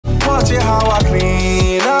watch it how I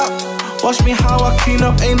clean up. Watch me how I clean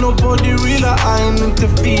up, ain't nobody real, I ain't into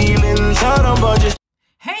feelings, I don't budget.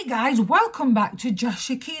 Hey guys, welcome back to Just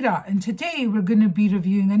Shakira, and today we're going to be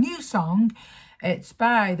reviewing a new song. It's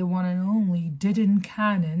by the one and only Didine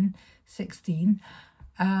Canon, 16.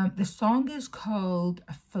 The song is called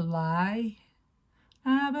Fly.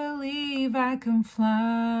 I believe I can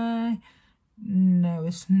fly. No,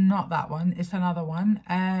 it's not that one, it's another one.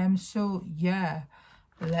 So yeah,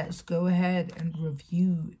 let's go ahead and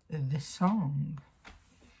review the song.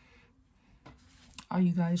 Are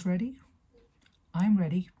you guys ready? I'm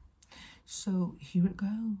ready. So here it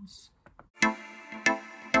goes.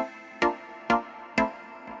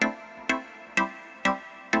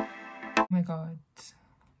 Oh my God,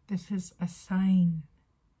 this is a sign.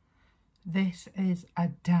 This is a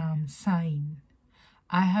damn sign.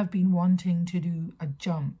 I have been wanting to do a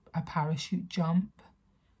jump, a parachute jump,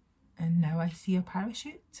 and now I see a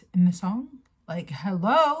parachute in the song. Like,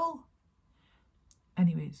 hello?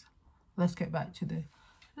 Anyways, let's get back to the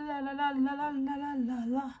la la la la la la la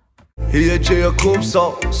la. هي جاية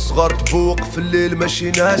كومسة صغار تبوق في الليل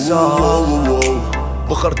ماشي ناسة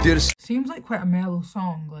بخر دير. Seems like quite a mellow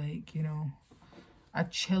song, like, you know, a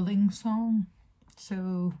chilling song.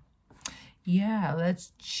 So yeah,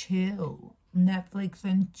 let's chill. Netflix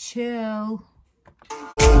and chill.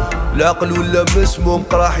 العقل ولا مسموم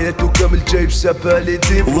قرا حياته كامل جايب سبالي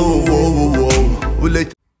ديبلوم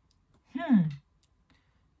ولا.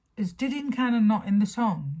 Is Didine Canon not in the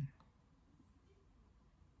song?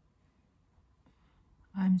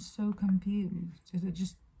 I'm so confused. Is it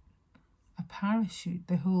just a parachute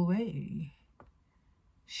the whole way?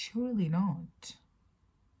 Surely not.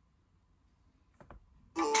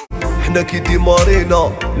 حنا كي دي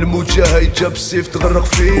مارينا الموجة هاي جاب السيف تغرق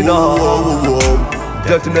فينا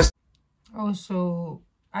دارت الناس. Oh, so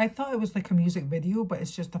I thought it was like a music video, but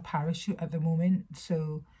it's just a parachute at the moment.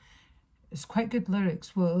 So it's quite good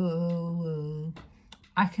lyrics. Whoa, whoa.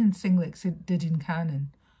 I can sing like Didine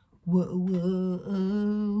Canon. Whoa,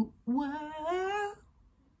 whoa, whoa.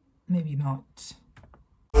 Maybe not.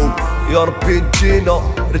 يا ربي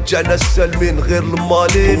نجينا رجعنا السالمين غير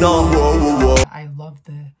المالينا. I love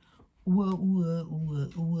the whoa, whoa, whoa,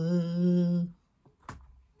 whoa.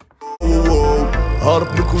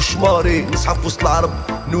 هارب من كوشماري نصحى في وسط العرب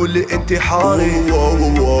نولي انتحاري.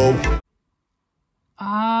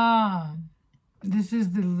 Ah, this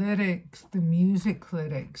is the lyrics, the music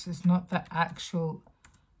lyrics. It's not the actual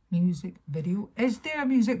music video. Is there a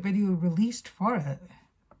music video released for it?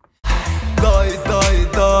 داي داي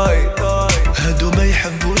داي هادو ما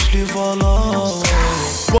يحبوش لي فالا.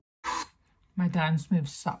 My dance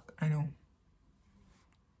moves suck, I know.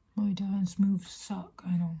 My dance moves suck,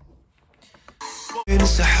 I know.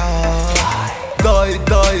 داي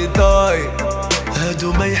داي داي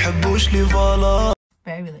هادو ما يحبوش لي فالا.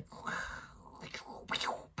 Very like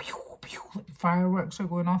fireworks are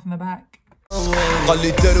going off in the back. قال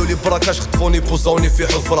لي داروا لي براكاج خطفوني بوزاوني في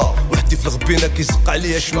حفرة وحدي في الغبينة كيسق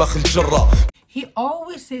عليا شماخ الجرة. He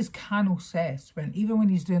always says Cano says even when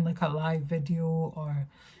he's doing like a live video or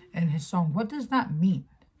in his song. What does that mean?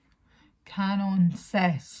 Canon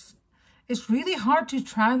says. It's really hard to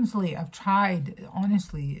translate. I've tried,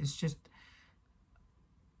 honestly. It's just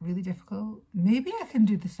really difficult. Maybe I can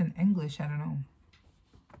do this in English, I don't know.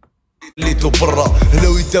 ليتو برا هنا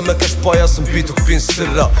ويدا ما كاش باياص نبيتوك بين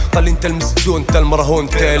السرة قال لي انت المسجون انت المرهون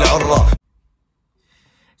انت العرة.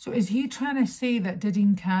 So is he trying to say that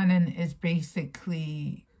Didine Canon is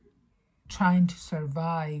basically trying to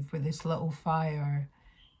survive with this little fire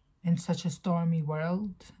in such a stormy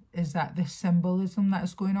world? Is that the symbolism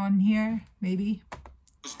that's going on here, maybe?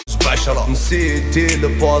 نسيتي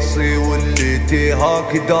الباصي وليتي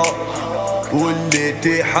هكذا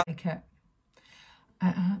وليتي Like it. I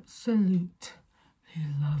absolutely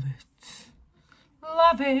love it.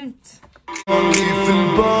 Love it. في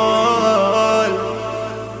البال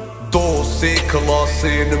دوسي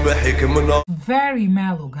كلاسي نمحيك منها. Very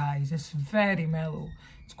mellow, guys. It's very mellow.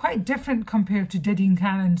 It's quite different compared to Didine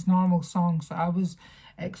Canon's normal song. So I was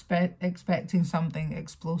expecting something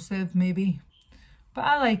explosive, maybe. But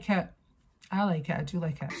I like it. I like it. I do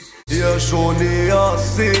like it. يا شوني يا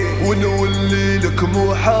سي ونولي لك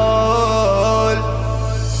محال.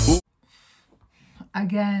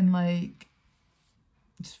 Again, like,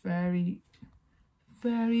 it's very,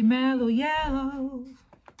 very mellow yellow.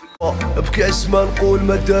 ابكي اسمع نقول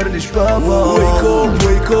ما دارليش بابا. ويك اب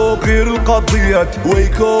ويك اب غير القضيات.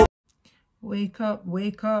 ويك اب Wake up,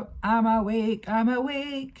 wake up, I'm awake, I'm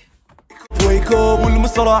awake. ويك اب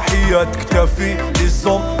والمسرحيات كتافي لي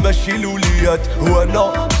الزوم ماشي الوليات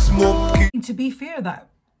وانا مسموم. To be fair, that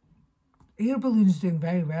air balloon's doing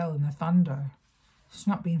very well in the thunder. It's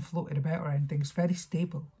not being floated about or anything. It's very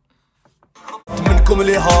stable. منكم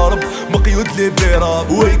اللي هارب مقيود لي بيراب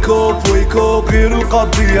wake up غير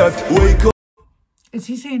القضيات wake up. Is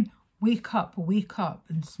he saying wake up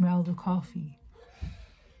and smell the coffee?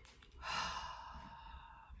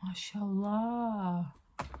 MashaAllah.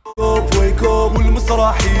 wake up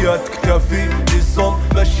والمسرحيات كتافي للصوم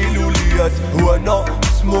ماشي الوليات وانا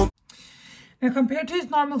مسموم. Now, compared to his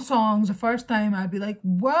normal songs, the first time I'd be like,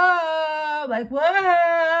 whoa, like,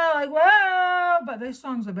 whoa, like, whoa. But this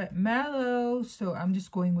song's a bit mellow, so I'm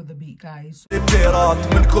just going with the beat, guys.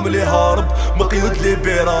 منكم اللي هارب مقيود لي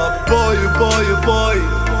بيراب باي باي باي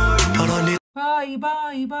راني باي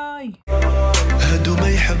باي باي هادو ما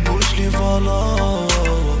يحبوش لي فالا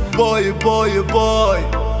باي باي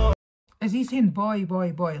باي. Is he saying boy,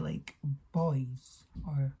 like boys?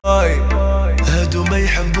 Or هادو ما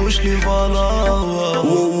يحبوش لي فالا.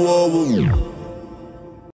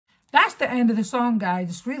 That's the end of the song, guys.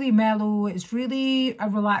 It's really mellow. It's really a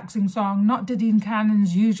relaxing song. Not Didine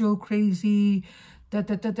Canon's usual crazy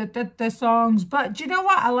the songs. But do you know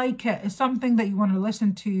what? I like it. It's something that you want to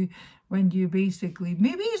listen to when you basically...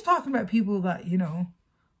 Maybe he's talking about people that, you know,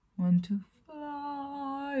 want to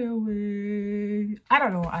fly away. I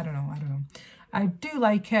don't know. I do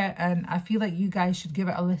like it, and I feel like you guys should give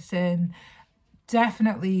it a listen.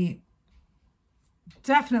 Definitely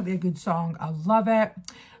a good song. I love it.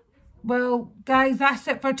 Well, guys, that's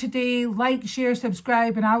it for today. Like, share,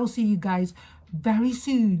 subscribe, and I will see you guys very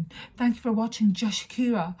soon. Thank you for watching Just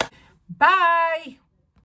Shakira. Bye.